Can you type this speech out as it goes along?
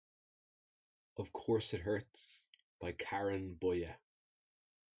Of Course It Hurts by Karin Boye.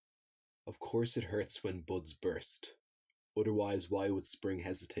 Of course it hurts when buds burst. Otherwise, why would spring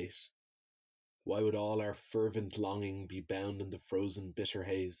hesitate? Why would all our fervent longing be bound in the frozen bitter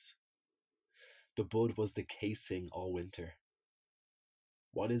haze? The bud was the casing all winter.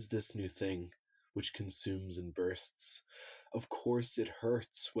 What is this new thing which consumes and bursts? Of course it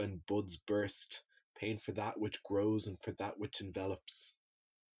hurts when buds burst, pain for that which grows and for that which envelops.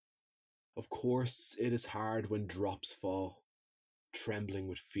 Of course it is hard when drops fall. Trembling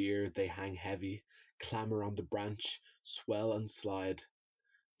with fear, they hang heavy, clamber on the branch, swell and slide.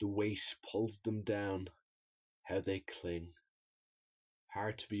 The weight pulls them down. How they cling.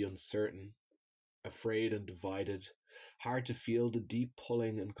 Hard to be uncertain, afraid and divided. Hard to feel the deep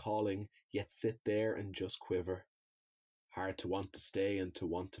pulling and calling, yet sit there and just quiver. Hard to want to stay and to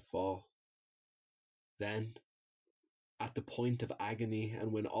want to fall. Then, at the point of agony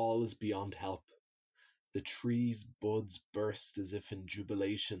and when all is beyond help, the tree's buds burst as if in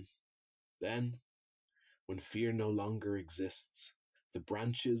jubilation. Then, when fear no longer exists, the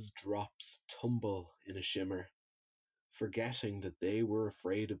branches' drops tumble in a shimmer, forgetting that they were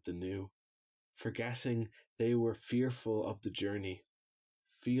afraid of the new, forgetting they were fearful of the journey,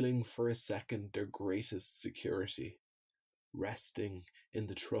 feeling for a second their greatest security, resting in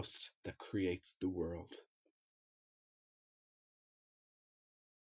the trust that creates the world.